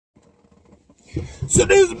So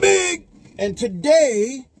this is big, and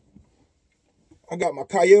today I got my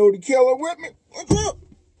coyote killer with me. What's up?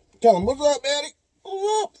 Tell him, what's up, Eddie?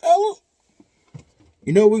 What's up, fellas?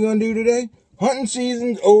 You know what we're gonna do today? Hunting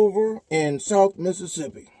season's over in South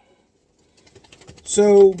Mississippi.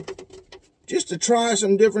 So, just to try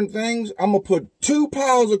some different things, I'm gonna put 2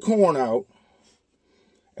 piles of corn out.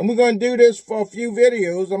 And we're gonna do this for a few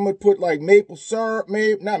videos. I'm gonna put like maple syrup,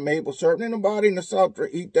 not maple syrup, ain't nobody in the South to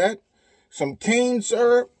eat that. Some cane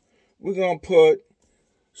syrup. We're gonna put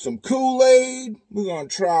some Kool-Aid. We're gonna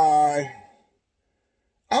try,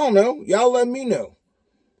 I don't know, y'all let me know.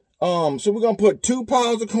 So we're gonna put 2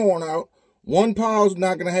 piles of corn out. 1 pile's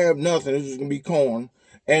not gonna have nothing, it's just gonna be corn.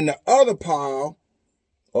 And the other pile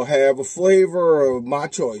will have a flavor of my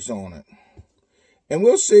choice on it. And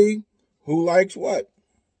we'll see who likes what.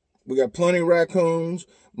 We got plenty of raccoons.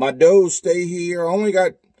 My does stay here. I only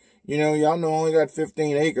got, you know, y'all know I only got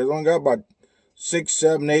 15 acres. I only got about 6,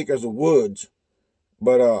 7 acres of woods.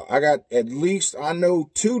 But I got at least, I know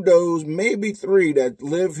 2 does, maybe 3 that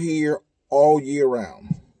live here all year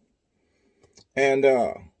round. And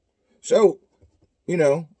so, you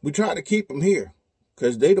know, we try to keep them here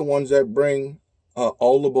because they the ones that bring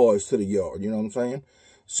all the boys to the yard. You know what I'm saying?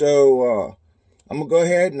 So, I'm going to go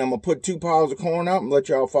ahead and I'm going to put 2 piles of corn out and let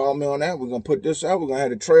y'all follow me on that. We're going to put this out. We're going to have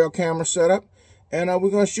the trail camera set up. And we're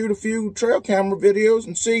going to shoot a few trail camera videos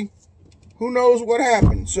and see who knows what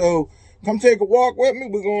happens. So come take a walk with me.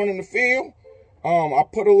 We're going in the field. I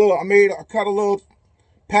cut a little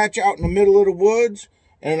patch out in the middle of the woods.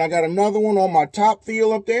 And then I got another one on my top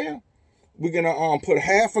field up there. We're going to put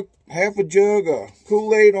half a jug of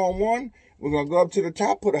Kool-Aid on one. We're going to go up to the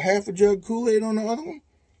top, put a half a jug of Kool-Aid on the other one.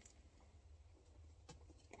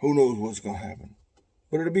 Who knows what's going to happen?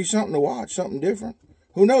 But it'll be something to watch, something different.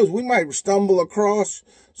 Who knows? We might stumble across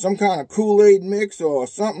some kind of Kool-Aid mix or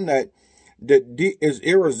something that is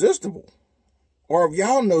irresistible. Or if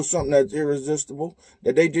y'all know something that's irresistible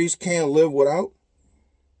that they just can't live without,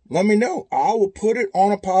 let me know. I will put it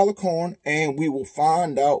on a pile of corn and we will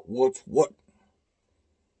find out what's what.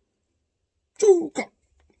 So, come.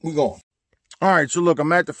 We're going. All right, so look,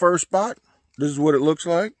 I'm at the first spot. This is what it looks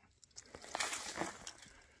like.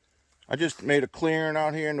 I just made a clearing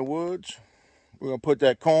out here in the woods. We're going to put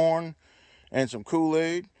that corn and some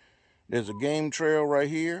Kool-Aid. There's a game trail right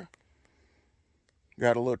here.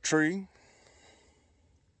 Got a little tree.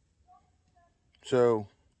 So,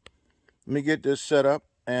 let me get this set up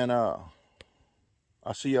and I'll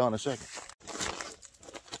see y'all in a second.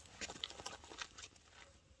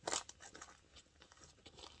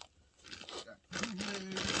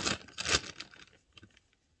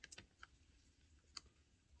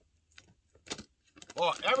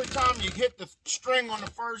 Well, every time you hit the string on the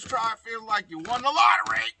first try, it feels like you won the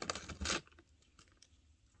lottery.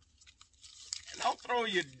 And don't throw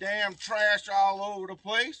your damn trash all over the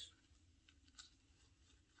place.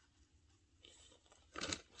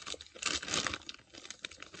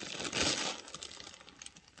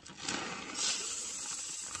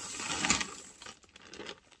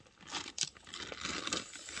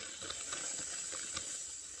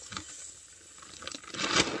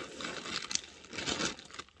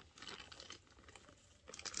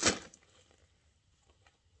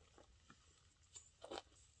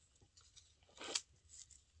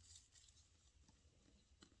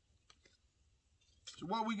 So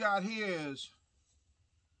what we got here is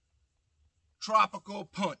tropical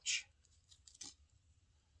punch.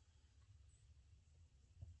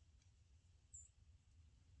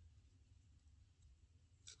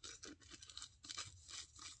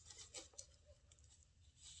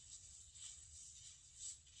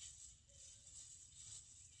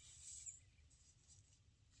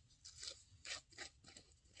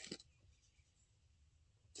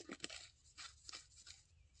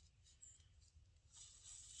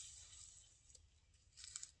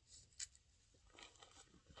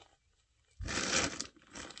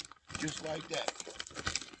 Just like that.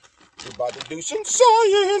 We're about to do some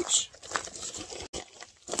science.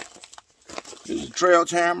 These are trail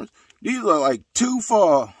hammers. These are like 2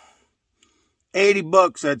 for 80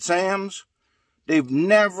 bucks at Sam's. They've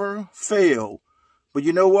never failed. But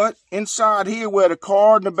you know what? Inside here where the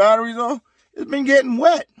car and the batteries are, it's been getting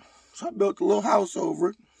wet. So I built a little house over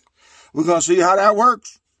it. We're going to see how that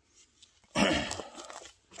works.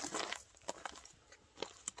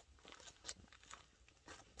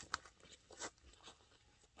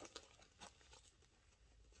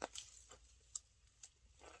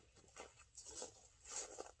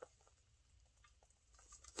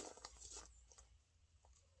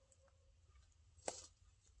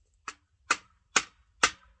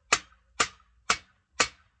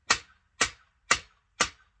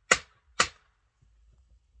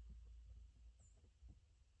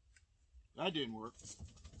 That didn't work.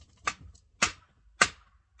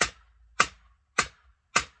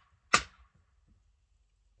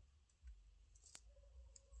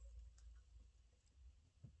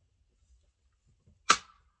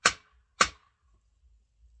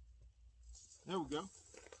 There we go.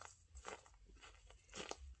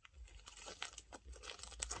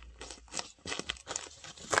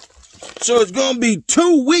 So it's going to be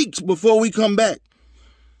 2 weeks before we come back.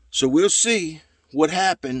 So we'll see what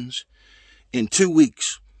happens in 2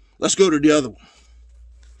 weeks. Let's go to the other one.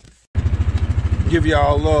 Give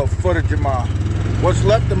y'all a little footage of what's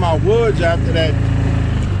left of my woods after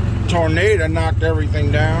that tornado knocked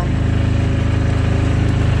everything down.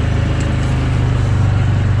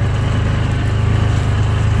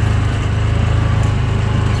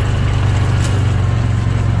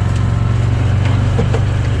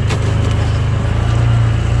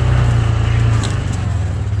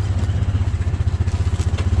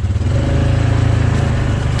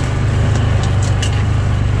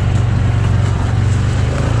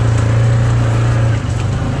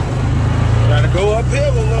 Go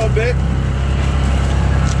uphill a little bit.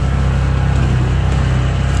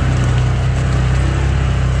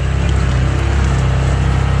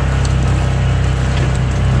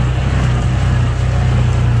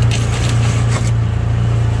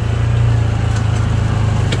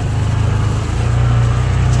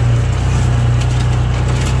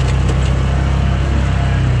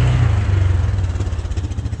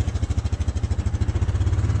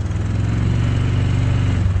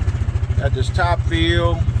 At this top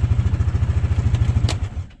field.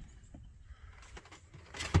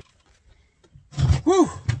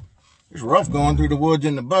 Whew. It's rough going through the woods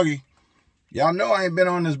in the buggy. Y'all know I ain't been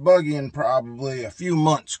on this buggy in probably a few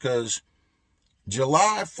months because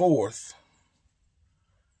July 4th,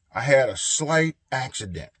 I had a slight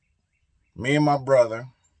accident. Me and my brother,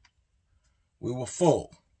 we were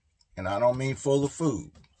full. And I don't mean full of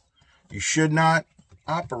food. You should not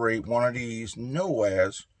operate one of these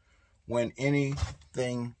nowheres when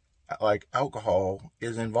anything like alcohol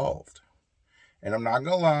is involved. And I'm not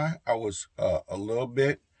gonna lie, I was a little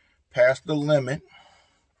bit past the limit.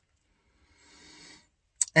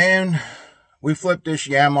 And we flipped this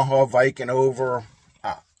Yamaha Viking over,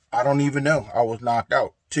 I don't even know. I was knocked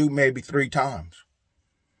out 2, maybe 3 times.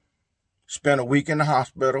 Spent a week in the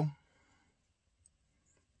hospital.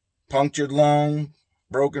 Punctured lung,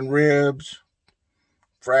 broken ribs,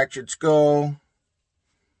 fractured skull.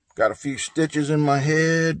 Got a few stitches in my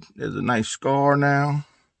head. There's a nice scar now.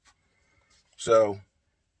 So,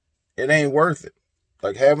 it ain't worth it.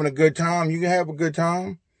 Like having a good time, you can have a good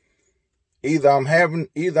time. Either I'm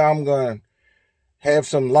going to have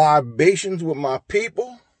some libations with my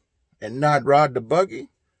people and not ride the buggy,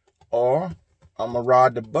 or I'm going to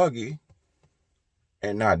ride the buggy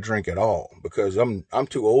and not drink at all because I'm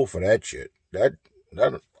too old for that shit. That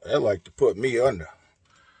like to put me under.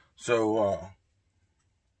 So,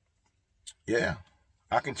 yeah,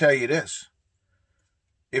 I can tell you this.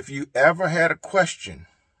 If you ever had a question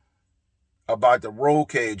about the roll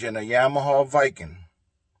cage in a Yamaha Viking,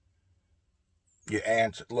 your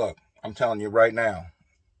answer, look, I'm telling you right now,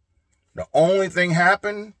 the only thing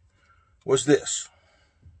happened was this.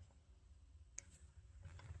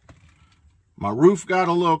 My roof got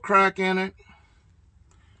a little crack in it,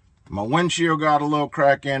 my windshield got a little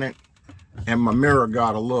crack in it, and my mirror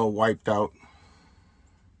got a little wiped out.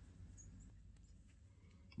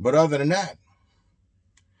 But other than that,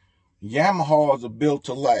 Yamahas are built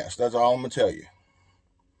to last. That's all I'm going to tell you.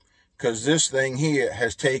 Because this thing here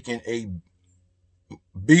has taken a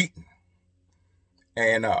beating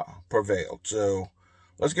and prevailed. So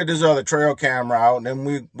let's get this other trail camera out, and then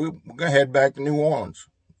we're going to head back to New Orleans.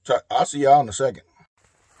 So I'll see y'all in a second.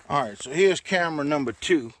 All right, so here's camera number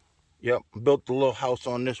 2. Yep, built the little house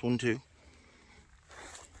on this one too.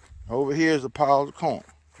 Over here is a pile of corn.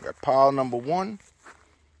 Got pile number 1.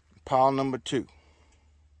 Pile number 2.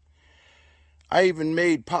 I even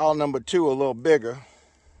made pile number 2 a little bigger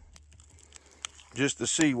just to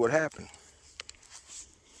see what happened.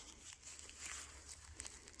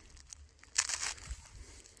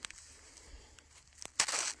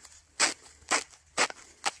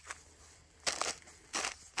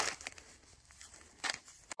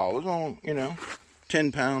 I was on,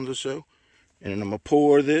 10 pounds or so. And then I'm going to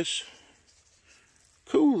pour this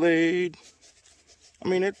Kool-Aid. I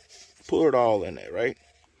mean, pour it all in there, right?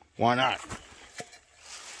 Why not?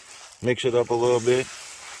 Mix it up a little bit.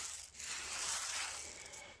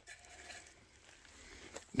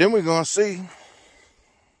 Then we're going to see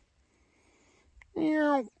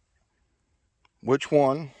which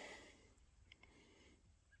one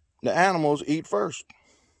the animals eat first.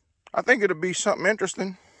 I think it'll be something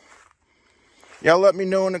interesting. Y'all let me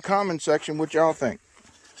know in the comment section what y'all think.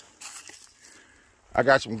 I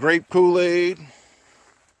got some grape Kool-Aid.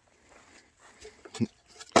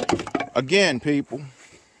 Again, people,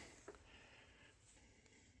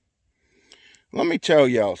 let me tell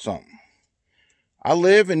y'all something. I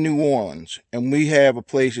live in New Orleans, and we have a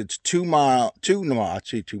place that's 2 miles, it's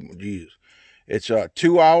a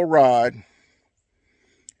 2-hour ride,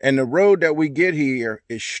 and the road that we get here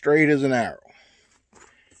is straight as an arrow.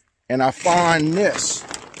 And I find this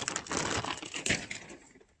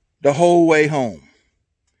the whole way home.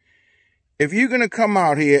 If you're going to come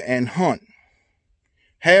out here and hunt,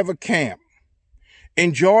 have a camp,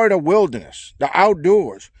 enjoy the wilderness, the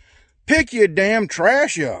outdoors, pick your damn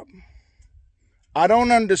trash up. I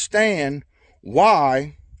don't understand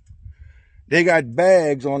why they got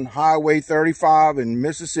bags on Highway 35 in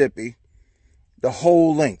Mississippi the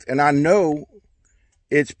whole length. And I know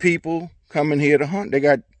it's people coming here to hunt. They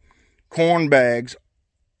got corn bags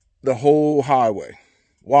the whole highway.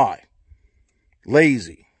 Why?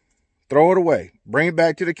 Lazy. Throw it away. Bring it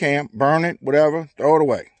back to the camp. Burn it, whatever. Throw it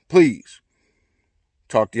away. Please.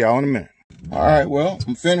 Talk to y'all in a minute. All right, well,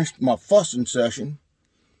 I'm finished my fussing session.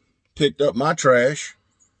 Picked up my trash.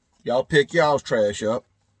 Y'all pick y'all's trash up.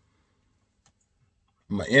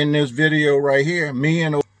 I'm going to end this video right here. Me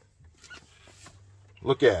and...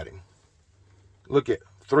 Look at him. Look at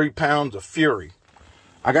 3 pounds of fury.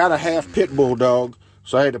 I got a half pit bull dog,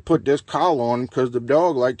 so I had to put this collar on him because the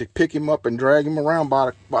dog liked to pick him up and drag him around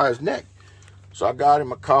by his neck. So I got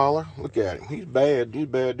him a collar. Look at him. He's bad. He's a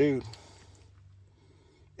bad dude.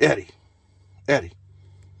 Eddie.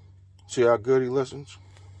 See how good he listens?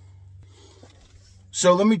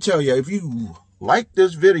 So let me tell you, if you like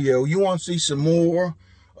this video, you want to see some more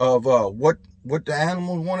of what the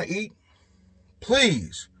animals want to eat,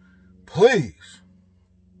 please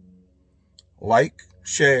like,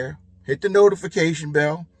 share, hit the notification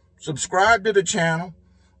bell, subscribe to the channel.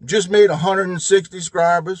 Just made 160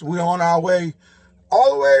 subscribers. We on our way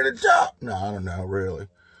all the way to the top. No, I don't know, really.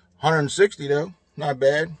 160 though, not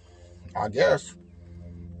bad, I guess.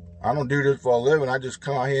 I don't do this for a living. I just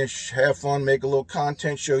come out here and have fun, make a little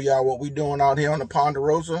content, show y'all what we doing out here on the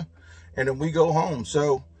Ponderosa, and then we go home.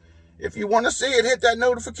 So if you want to see it, hit that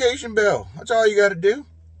notification bell. That's all you got to do.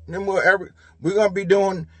 And then we're going to be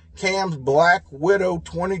doing Cam's Black Widow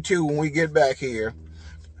 22 when we get back here.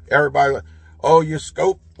 Everybody, oh, your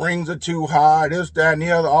scope rings are too high, this, that, and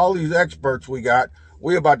the other. All these experts we got,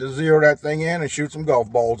 we're about to zero that thing in and shoot some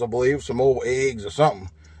golf balls, I believe, some old eggs or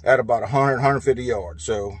something at about 100, 150 yards.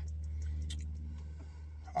 So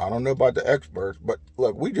I don't know about the experts, but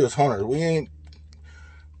look, we just hunters. We're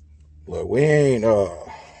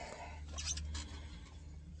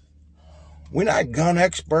not gun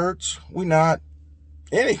experts. We're not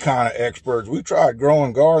any kind of experts. We tried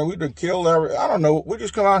growing garden. We done killed I don't know. We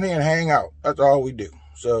just come out here and hang out. That's all we do.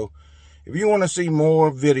 So if you want to see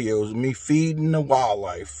more videos of me feeding the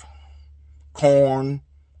wildlife, corn,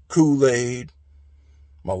 Kool-Aid,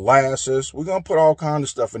 molasses, we're going to put all kinds of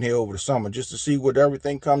stuff in here over the summer just to see what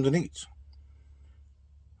everything comes and eats.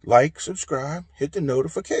 Like, subscribe, hit the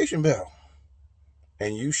notification bell,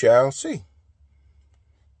 and you shall see.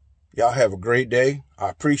 Y'all have a great day. I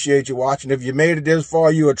appreciate you watching. If you made it this far,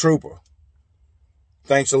 you a trooper.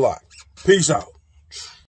 Thanks a lot. Peace out.